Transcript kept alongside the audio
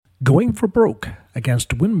Going for broke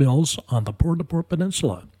against windmills on the Port au Port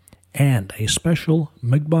Peninsula, and a special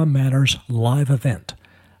Mi'kmaq Matters live event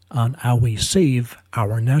on how we save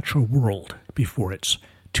our natural world before it's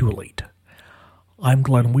too late. I'm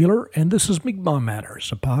Glenn Wheeler, and this is Mi'kmaq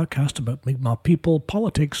Matters, a podcast about Mi'kmaq people,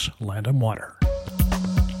 politics, land, and water.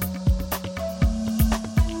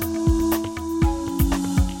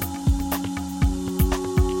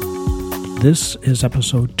 This is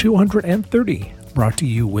episode 230, brought to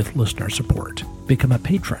you with listener support. Become a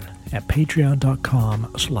patron at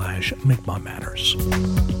patreon.com/Mi'kmaq Matters.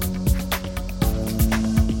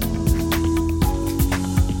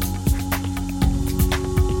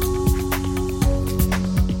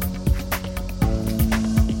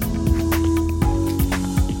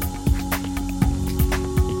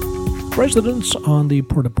 Residents on the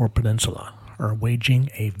Port au Port Peninsula are waging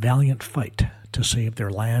a valiant fight to save their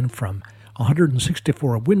land from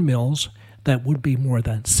 164 windmills that would be more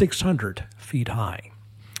than 600 feet high.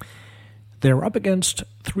 They're up against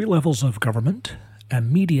three levels of government, a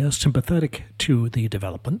media sympathetic to the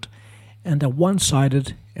development, and a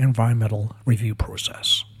one-sided environmental review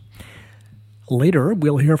process. Later,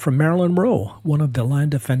 we'll hear from Marilyn Rowe, one of the land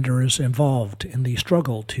defenders involved in the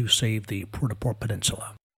struggle to save the Port au Port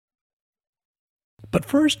Peninsula. But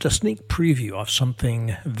first, a sneak preview of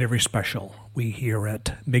something very special. We here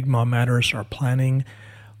at Mi'kmaq Matters are planning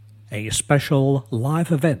a special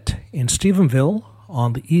live event in Stephenville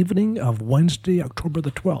on the evening of Wednesday, October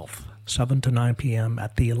the 12th, 7 to 9 p.m.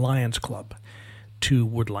 at the Lions Club, 2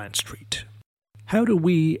 Woodland Street. How do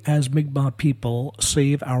we, as Mi'kmaq people,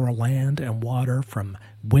 save our land and water from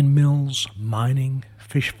windmills, mining,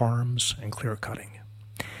 fish farms, and clear cutting?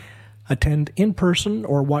 Attend in person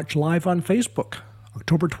or watch live on Facebook,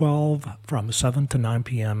 October 12 from 7 to 9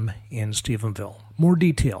 p.m. in Stephenville. More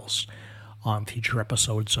details on future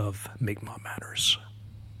episodes of Mi'kmaq Matters.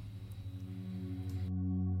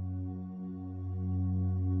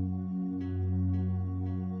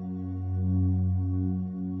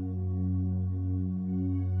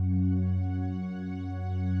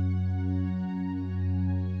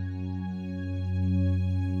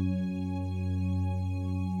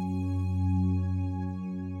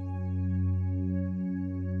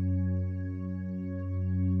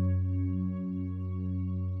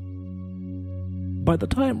 By the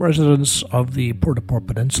time residents of the Port au Port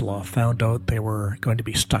Peninsula found out they were going to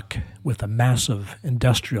be stuck with a massive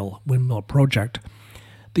industrial windmill project,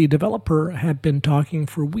 the developer had been talking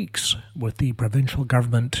for weeks with the provincial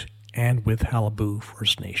government and with Qalipu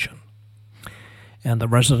First Nation. And the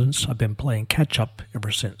residents have been playing catch-up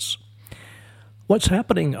ever since. What's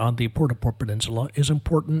happening on the Port au Port Peninsula is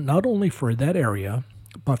important not only for that area,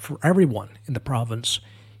 but for everyone in the province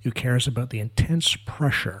who cares about the intense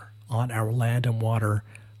pressure on our land and water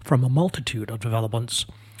from a multitude of developments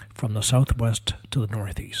from the southwest to the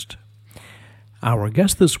northeast. Our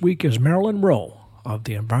guest this week is Marilyn Rowe of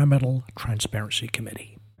the Environmental Transparency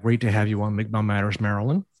Committee. Great to have you on Mi'kmaq Matters,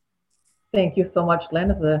 Marilyn. Thank you so much, Glenn.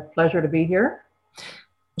 It's a pleasure to be here.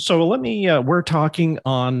 So we're talking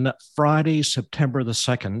on Friday, September the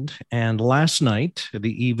 2nd, and last night,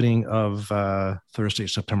 the evening of Thursday,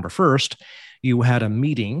 September 1st, you had a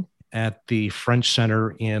meeting at the French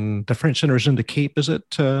Center in the Cape, is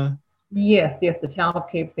it? Yes, the town of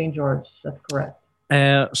Cape St. George. That's correct.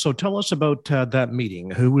 So tell us about that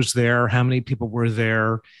meeting. Who was there? How many people were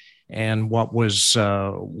there? And what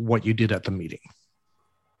you did at the meeting?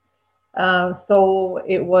 So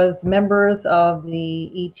it was members of the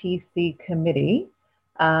ETC committee.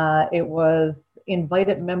 It was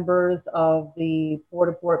invited members of the Port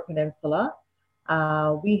au Port Peninsula.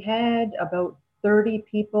 We had about 30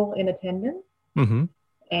 people in attendance. Mm-hmm.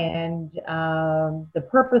 And the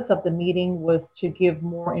purpose of the meeting was to give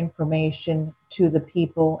more information to the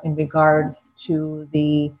people in regards to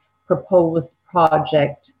the proposed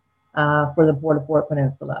project for the Port au Port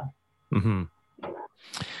Peninsula. Mm-hmm.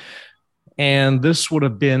 And this would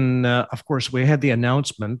have been, of course, we had the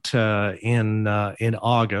announcement in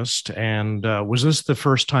August. And was this the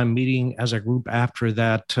first time meeting as a group after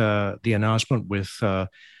that, the announcement with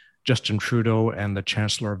Justin Trudeau and the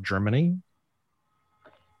Chancellor of Germany?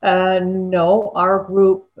 No, our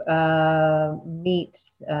group meets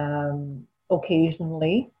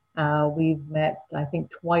occasionally. We've met, I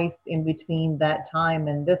think, twice in between that time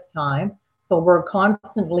and this time. So we're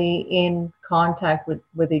constantly in contact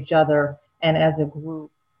with each other and as a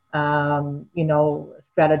group,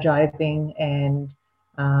 strategizing and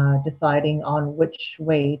deciding on which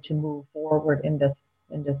way to move forward in this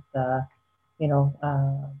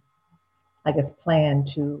plan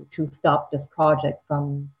to stop this project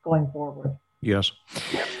from going forward. Yes.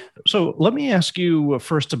 So let me ask you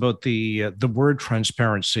first about the word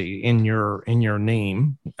transparency in your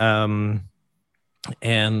name. And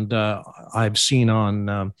I've seen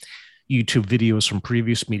on YouTube videos from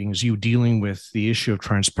previous meetings you dealing with the issue of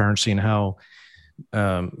transparency and how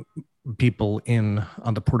um, people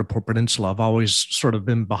on the Port au Port Peninsula have always sort of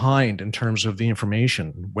been behind in terms of the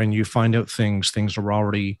information. When you find out things are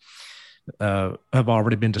already have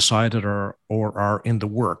already been decided or are in the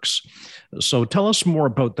works. So tell us more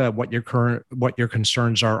about that. What your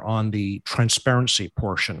concerns are on the transparency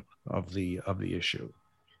portion of the issue.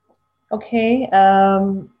 Okay.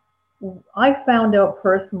 I found out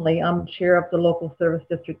personally, I'm chair of the local service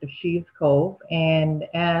district of Sheaves Cove, and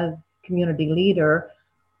as community leader,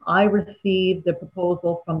 I received the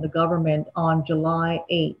proposal from the government on July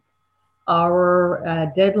 8th.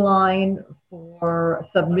 Our deadline for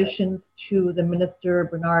submissions to the Minister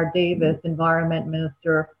Bernard Davis, Environment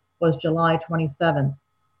Minister, was July 27th.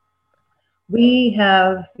 We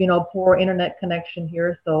have, poor internet connection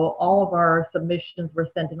here, so all of our submissions were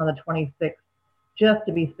sent in on the 26th, just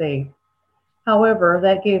to be safe. However,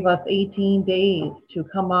 that gave us 18 days to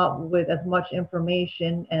come up with as much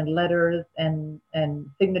information and letters and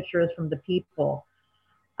signatures from the people.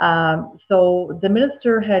 So the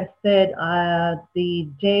minister had said the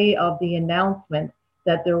day of the announcement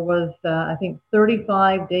that there was, I think,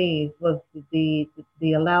 35 days was the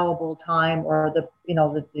allowable time, or the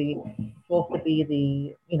supposed to be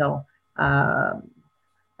the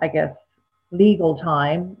I guess legal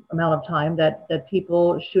amount of time that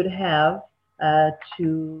people should have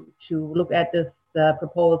to look at this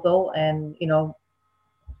proposal and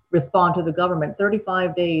respond to the government.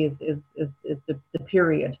 35 days is the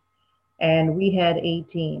period, and we had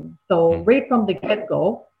 18. So right from the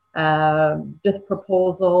get-go, this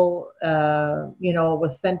proposal,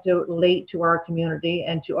 was sent out late to our community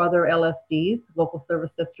and to other LSDs, local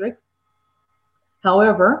service districts.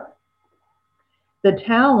 However, the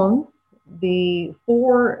towns, the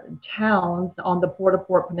 4 towns on the Port au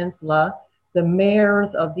Port Peninsula, the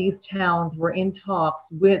mayors of these towns were in talks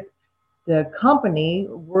with the company,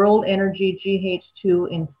 World Energy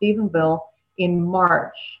GH2 in Stephenville, in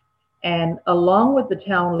March. And along with the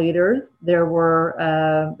town leaders, there were,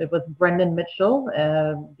 it was Brendan Mitchell,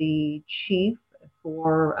 the chief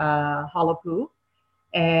for Halapu,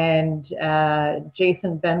 and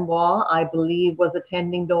Jason Benoit, I believe, was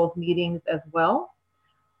attending those meetings as well.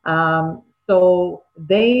 So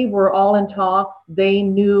they were all in talks. They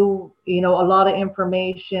knew, a lot of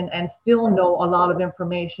information, and still know a lot of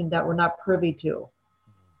information that we're not privy to.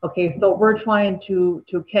 Okay, so we're trying to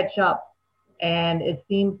catch up, and it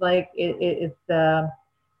seems like it's a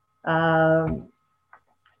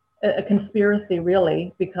conspiracy,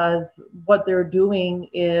 really, because what they're doing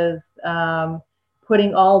is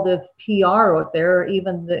putting all this PR out there.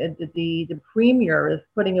 Even the premier is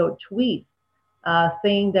putting out tweets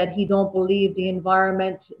saying that he don't believe the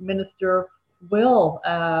environment minister will,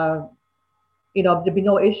 there'll be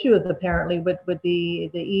no issues apparently with the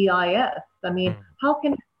EIS. I mean, how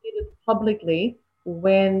can you say this publicly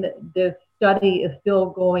when this study is still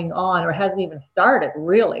going on, or hasn't even started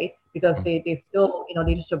really, because they still,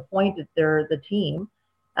 they just appointed the team,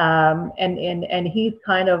 and he's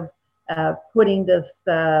kind of putting this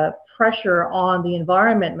pressure on the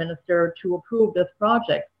environment minister to approve this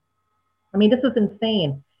project. I mean, this is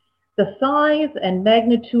insane. The size and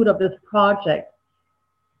magnitude of this project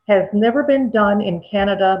has never been done in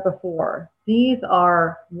Canada before. These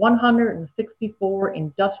are 164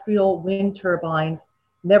 industrial wind turbines,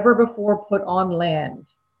 never before put on land.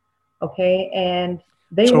 Okay, and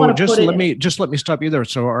they want to put it. Let me stop you there.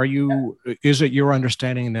 So, is it your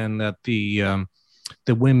understanding then that the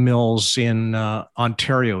windmills in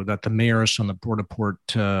Ontario that the mayors on the Port au Port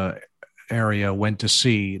area went to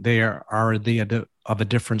see, they are of a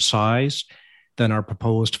different size than are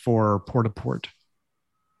proposed for Port au Port?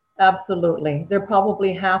 Absolutely. They're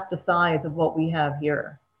probably half the size of what we have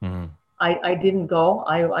here. Mm-hmm. I didn't go.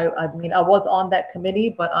 I mean, I was on that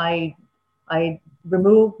committee, but I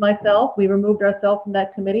removed myself. We removed ourselves from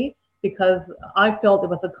that committee because I felt there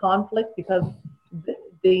was a conflict, because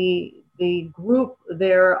the group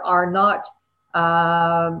there are not,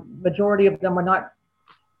 majority of them are not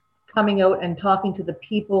coming out and talking to the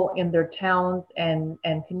people in their towns and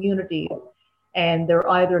communities, and they're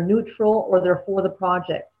either neutral or they're for the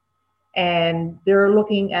project, and they're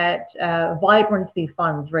looking at vibrancy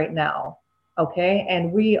funds right now. Okay,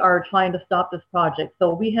 and we are trying to stop this project,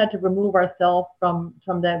 so we had to remove ourselves from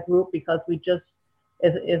that group because we just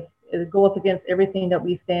it goes against everything that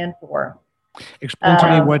we stand for. Explain to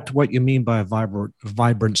me what you mean by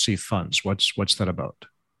vibrancy funds. What's that about?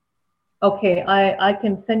 Okay, I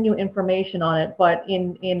can send you information on it, but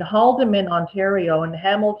in Haldimand, Ontario, and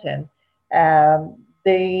Hamilton,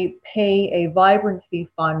 they pay a vibrancy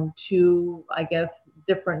fund to, I guess,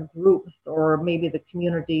 different groups or maybe the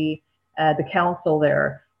community, the council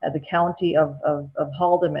there, the county of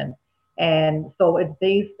Haldimand. And so it's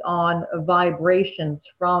based on vibrations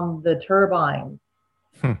from the turbines.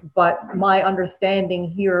 Hmm. But my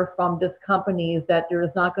understanding here from this company is that there is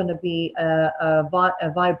not going to be a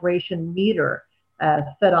vibration meter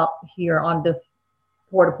set up here on this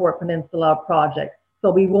Port Peninsula project.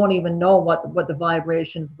 So we won't even know what the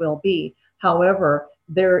vibrations will be. However,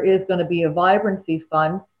 there is going to be a vibrancy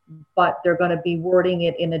fund, but they're going to be wording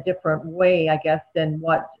it in a different way, I guess, than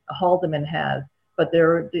what Haldeman has. But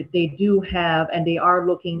they do have, and they are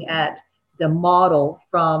looking at the model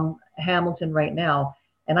from Hamilton right now.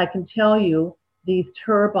 And I can tell you, these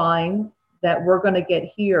turbines that we're going to get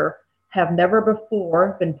here have never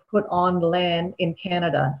before been put on land in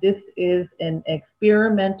Canada. This is an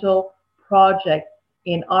experimental project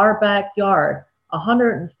in our backyard,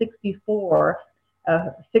 164,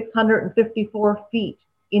 654 feet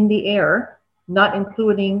in the air, not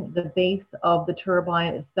including the base of the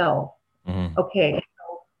turbine itself. Mm-hmm. Okay,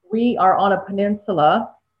 so we are on a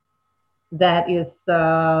peninsula that is,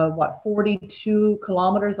 42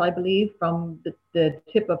 kilometers, I believe, from the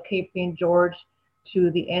tip of Cape St. George to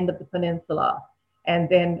the end of the peninsula. And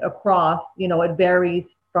then across, it varies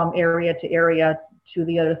from area to area to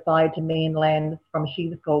the other side to mainland from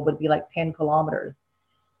Sheep's Cove would be like 10 kilometers.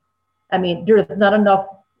 I mean, there's not enough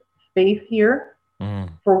space here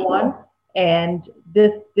for one. And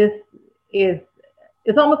this is,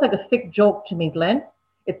 it's almost like a sick joke to me, Glenn.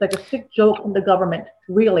 It's like a sick joke from the government,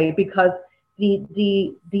 really, because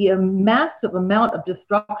the massive amount of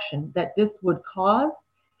destruction that this would cause,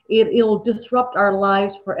 it'll disrupt our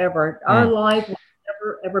lives forever. Our lives will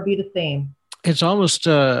never, ever be the same. It's almost,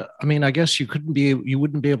 I guess you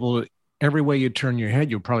wouldn't be able to, every way you turn your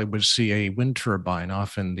head, you probably would see a wind turbine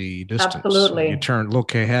off in the distance. Absolutely. You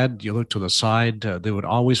look ahead, you look to the side, there would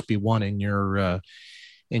always be one in your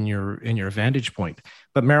vantage point.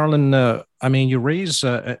 But Marilyn, you raise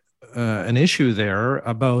an issue there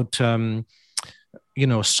about,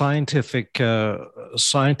 scientific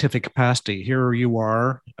capacity. Here you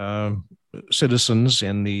are, citizens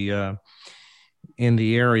in the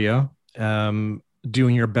area,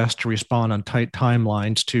 doing your best to respond on tight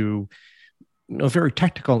timelines to very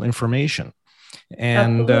technical information.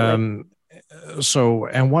 And what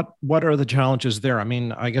are the challenges there?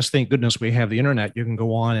 I guess thank goodness we have the internet. You can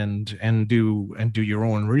go on and do your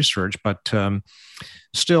own research, but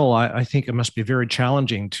still, I think it must be very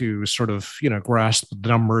challenging to sort of grasp the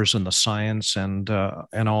numbers and the science and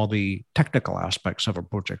all the technical aspects of a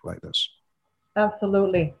project like this.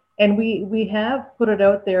 Absolutely, and we have put it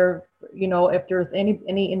out there. If there's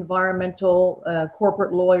any environmental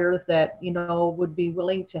corporate lawyers that would be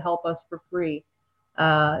willing to help us for free.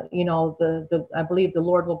 I believe the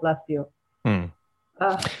Lord will bless you.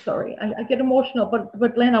 Sorry, I get emotional,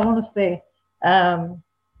 but Glenn, I want to say,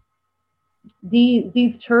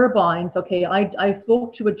 these turbines. Okay, I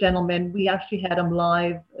spoke to a gentleman. We actually had him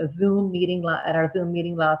live at our Zoom meeting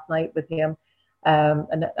last night with him.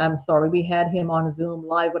 And I'm sorry, we had him on Zoom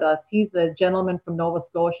live with us. He's a gentleman from Nova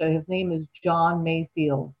Scotia. His name is John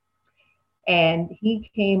Mayfield, and he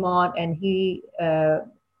came on and he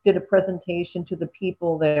did a presentation to the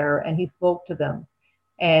people there, and he spoke to them.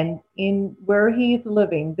 And in where he's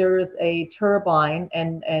living, there is a turbine,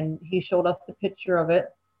 and he showed us the picture of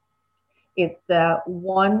it. It's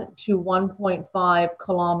 1 to 1.5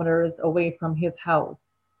 kilometers away from his house.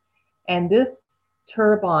 And this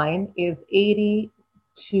turbine is 80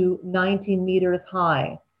 to 90 meters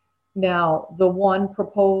high. Now, the ones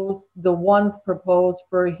proposed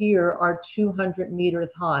for here are 200 meters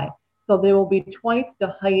high. So they will be twice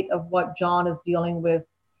the height of what John is dealing with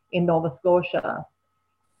in Nova Scotia.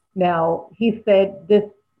 Now, he said this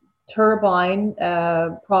turbine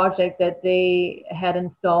project that they had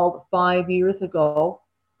installed 8 years ago,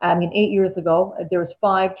 there's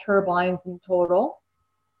 5 turbines in total.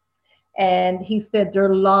 And he said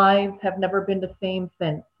their lives have never been the same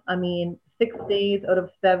since. 6 days out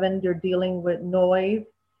of 7, they're dealing with noise.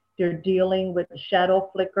 They're dealing with shadow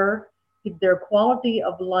flicker. Their quality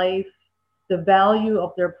of life, the value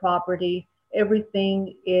of their property,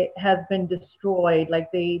 everything, it has been destroyed.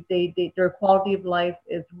 Like their quality of life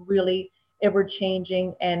is really ever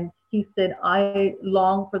changing. And he said, I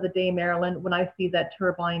long for the day, Marilyn, when I see that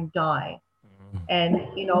turbine die. And,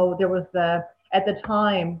 there was at the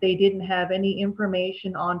time, they didn't have any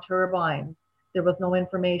information on turbines. There was no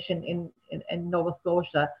information in Nova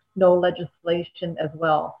Scotia, no legislation as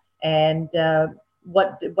well. And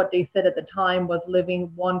what they said at the time was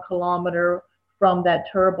living 1 kilometer from that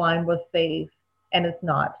turbine was safe, and it's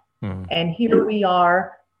not. And here we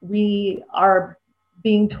are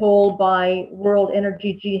being told by World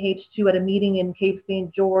Energy GH2 at a meeting in Cape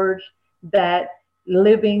St. George that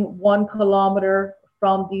living 1 kilometer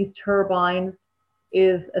from these turbines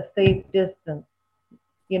is a safe distance,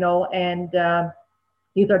 and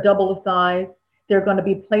these are double the size. They're going to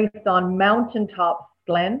be placed on mountaintops,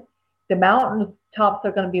 Glenn. The mountain tops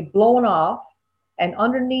are going to be blown off, and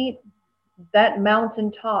underneath that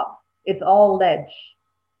mountaintop, it's all ledge.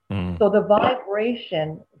 So the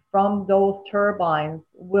vibration from those turbines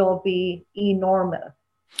will be enormous.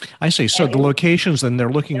 I see. So the locations, then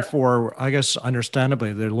they're looking for, I guess,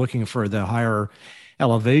 understandably, they're looking for the higher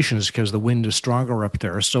elevations because the wind is stronger up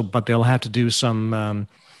there. So, but they'll have to do some,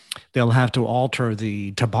 they'll have to alter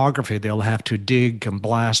the topography. They'll have to dig and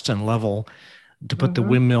blast and level to put the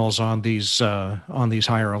windmills on these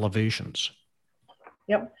higher elevations.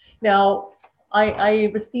 Yep. Now,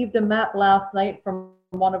 I received a map last night from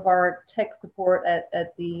one of our tech support at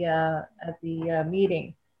the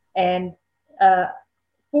meeting, and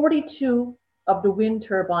 42 of the wind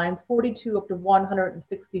turbines, 42 of the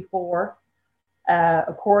 164,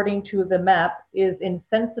 according to the map, is in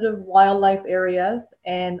sensitive wildlife areas,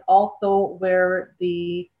 and also where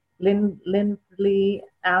the Lindley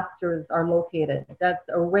asters are located. That's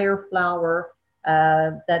a rare flower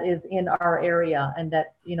that is in our area, and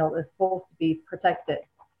that is supposed to be protected.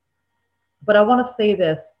 But I want to say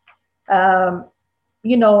this,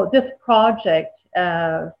 this project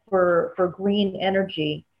for green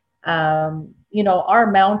energy, our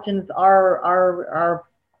mountains, our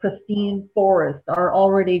pristine forests are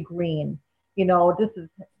already green. This is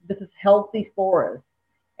healthy forest,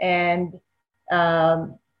 and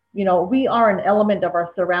we are an element of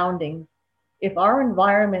our surroundings. If our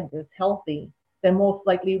environment is healthy, then most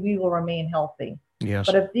likely we will remain healthy. Yes.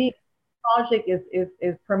 But if the project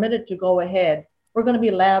is permitted to go ahead, we're going to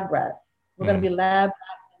be lab rats. We're going to be lab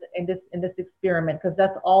rats in this experiment, because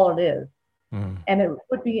that's all it is. And it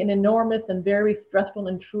would be an enormous and very stressful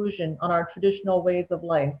intrusion on our traditional ways of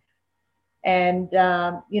life. And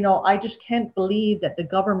I just can't believe that the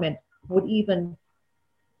government would even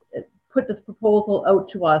put this proposal out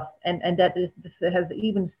to us, and that this has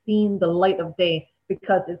even seen the light of day,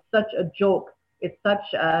 because it's such a joke. It's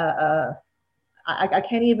such I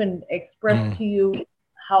can't even express to you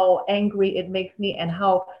how angry it makes me, and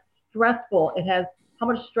how stressful it has, how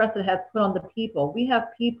much stress it has put on the people. We have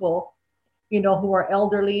people, who are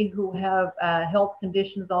elderly, who have health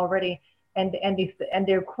conditions already, and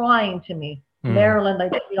they're crying to me, Marilyn,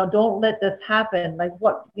 like, don't let this happen. Like,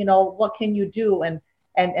 what can you do? And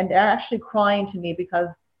they're actually crying to me, because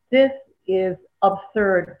this is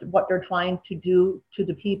absurd, what they're trying to do to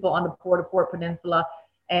the people on the Port Peninsula,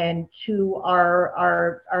 and to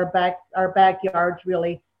our backyards,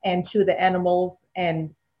 really, and to the animals,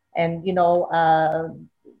 and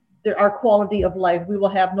our quality of life. We will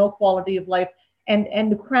have no quality of life.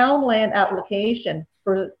 And the Crown land application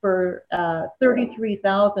for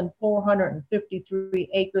 33,453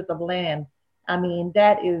 acres of land, I mean,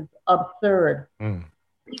 that is absurd.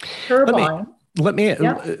 Turbine. Let me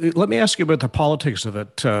ask you about the politics of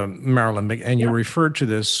it, Marilyn. And you referred to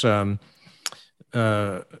this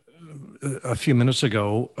a few minutes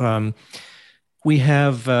ago. We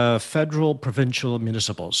have federal, provincial,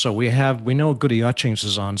 municipal. So we know Goody Hutchings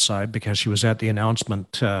is on side, because she was at the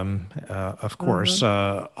announcement, of course,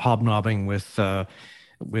 hobnobbing with her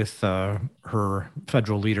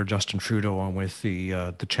federal leader Justin Trudeau, and with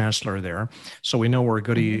the chancellor there. So we know where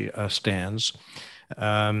Goody stands.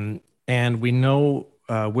 And we know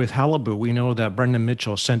with Qalipu, we know that Brendan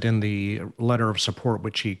Mitchell sent in the letter of support,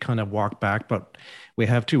 which he kind of walked back. But we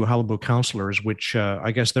have two Qalipu councillors, which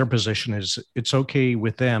I guess their position is it's okay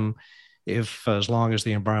with them as long as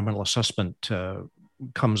the environmental assessment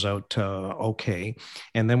comes out okay.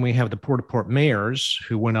 And then we have the Port mayors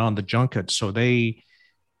who went on the junket, so they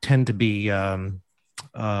tend to be on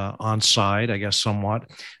side, I guess, somewhat.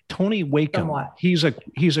 Tony Wakeham, he's a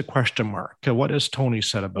question mark. What has Tony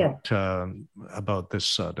said about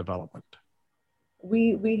this development?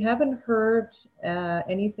 We haven't heard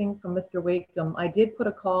anything from Mr. Wakeham. I did put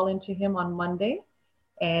a call into him on Monday,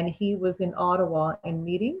 and he was in Ottawa in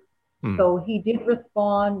meetings. So he did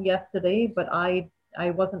respond yesterday, but I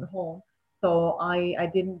wasn't home, so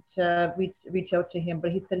I didn't reach out to him.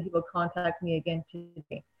 But he said he will contact me again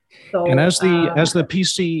today. So, and as the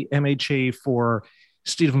PC MHA for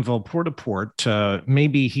Stephenville Port-au-Port,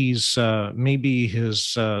 maybe his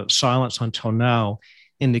silence until now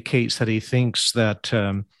indicates that he thinks that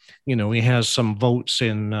he has some votes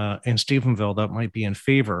in Stephenville that might be in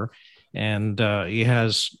favor, and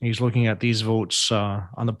he's looking at these votes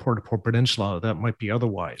on the Port au Port Peninsula that might be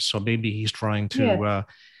otherwise. So maybe he's trying to Yes.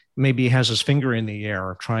 maybe he has his finger in the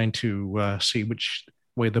air, trying to see which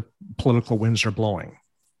way the political winds are blowing.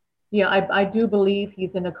 Yeah, I do believe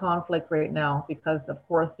he's in a conflict right now because, of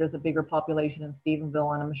course, there's a bigger population in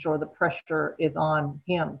Stephenville, and I'm sure the pressure is on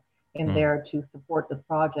him in there to support this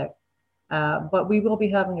project. But we will be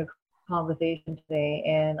having a conversation today,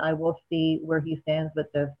 and I will see where he stands with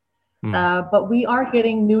this. But we are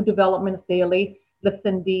getting new developments daily.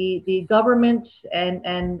 Listen, the government and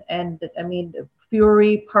I mean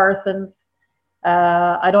Fury, Parsons.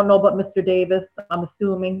 I don't know about Mr. Davis. I'm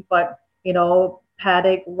assuming, but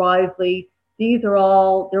Paddock, Risley. They're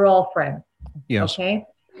all friends. Yes. Okay.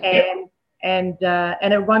 And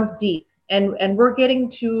it runs deep, and we're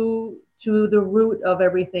getting to the root of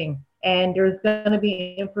everything. And there's going to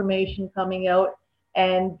be information coming out,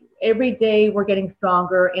 and every day we're getting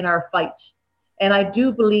stronger in our fight. And I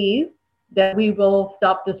do believe that we will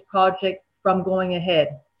stop this project from going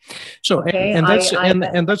ahead. So okay? and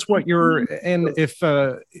that's what you're and if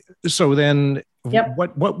so then yep.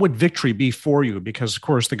 what would victory be for you? Because of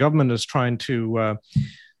course the government is trying to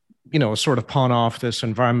sort of pawn off this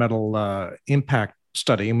environmental impact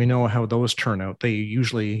study, and we know how those turn out. They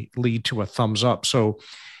usually lead to a thumbs up. So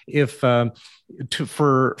if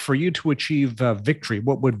for you to achieve victory,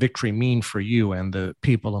 what would victory mean for you and the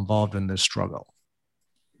people involved in this struggle?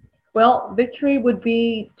 Well, victory would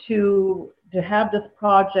be to have this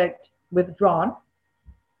project withdrawn,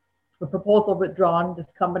 the proposal withdrawn, this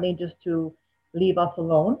company just to leave us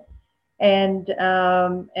alone, and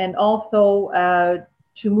also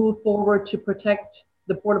to move forward to protect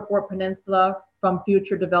the Port au Port Peninsula from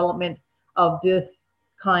future development of this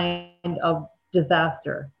kind of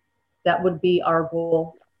disaster. That would be our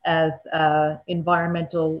goal as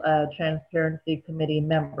Environmental Transparency Committee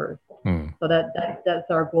members. So that's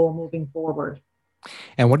our goal moving forward.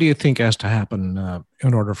 And what do you think has to happen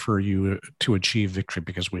in order for you to achieve victory?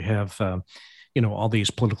 Because we have, all these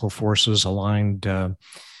political forces aligned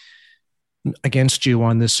against you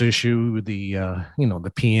on this issue. The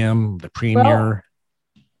PM, the Premier. Well,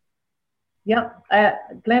 yeah,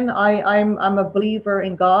 Glenn, I'm a believer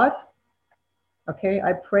in God. Okay,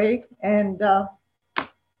 I pray, and I'm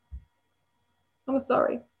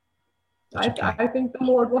sorry. Okay. I think the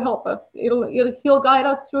Lord will help us. He'll guide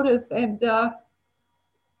us through this, and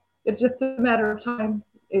it's just a matter of time.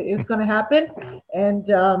 It's going to happen, and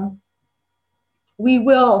we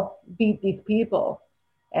will beat these people.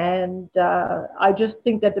 And I just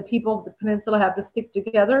think that the people of the peninsula have to stick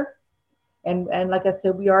together. And like I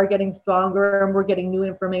said, we are getting stronger, and we're getting new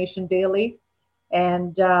information daily,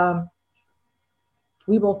 and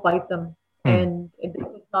we will fight them. And it's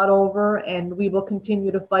not over, and we will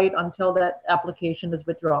continue to fight until that application is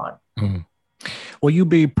withdrawn. Will you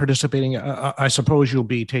be participating? I suppose you'll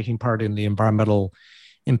be taking part in the environmental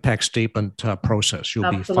impact statement process. You'll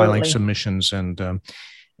Absolutely. Be filing submissions, and do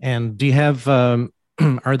you have?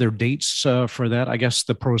 Are there dates for that? I guess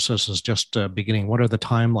the process is just beginning. What are the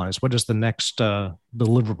timelines? What is the next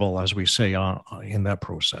deliverable, as we say, in that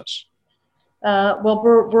process? Well,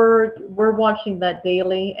 we're watching that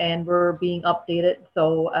daily, and we're being updated.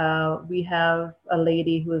 So we have a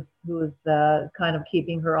lady who is kind of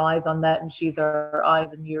keeping her eyes on that, and she's our eyes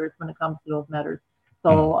and ears when it comes to those matters.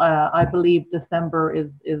 So I believe December is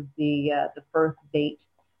the first date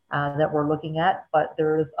that we're looking at, but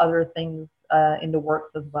there's other things in the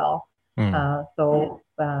works as well. So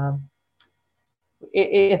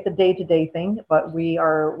it's a day-to-day thing, but we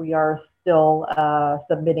are still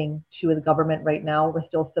submitting to the government right now. We're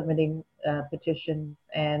still submitting petitions,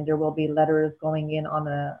 and there will be letters going in on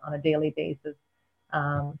a daily basis.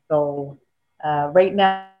 So right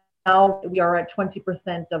now we are at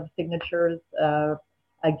 20% of signatures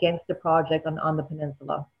against the project on the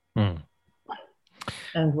peninsula, and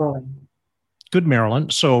growing. Good,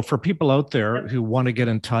 Marilyn. So for people out there who want to get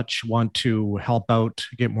in touch, want to help out,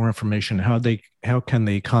 get more information, how can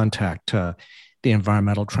they contact the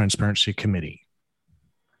Environmental Transparency Committee?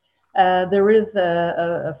 There is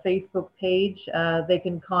a Facebook page. They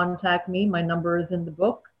can contact me. My number is in the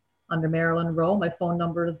book under Marilyn Rowe. My phone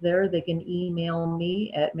number is there. They can email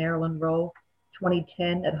me at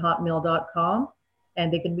marilynrowe2010@hotmail.com,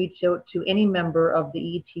 and they can reach out to any member of the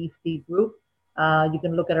ETC group. You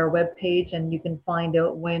can look at our webpage, and you can find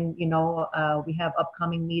out when we have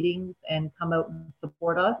upcoming meetings, and come out and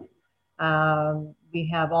support us. We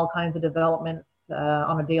have all kinds of developments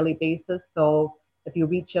on a daily basis. So if you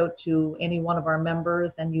reach out to any one of our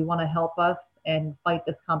members and you want to help us and fight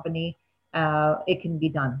this company, it can be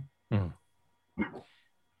done.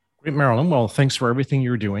 Great, Marilyn. Well, thanks for everything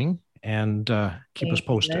you're doing, and keep us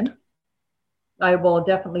posted. Lynn. I will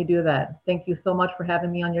definitely do that. Thank you so much for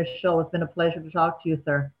having me on your show. It's been a pleasure to talk to you,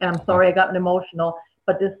 sir. And I'm sorry I got emotional,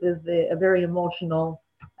 but this is a very emotional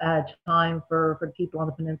time for people on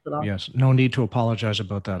the peninsula. Yes, no need to apologize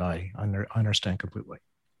about that. I understand completely.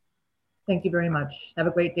 Thank you very much. Have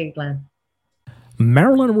a great day, Glenn.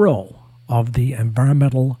 Marilyn Rowe of the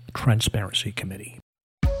Environmental Transparency Committee.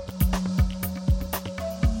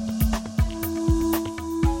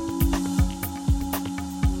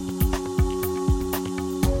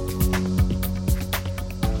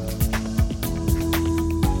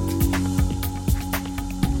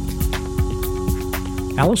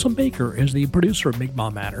 Allison Baker is the producer of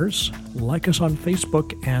Mi'kmaq Matters. Like us on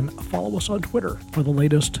Facebook and follow us on Twitter for the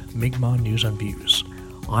latest Mi'kmaq news and views.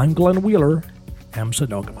 I'm Glenn Wheeler,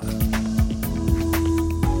 Amsanogama.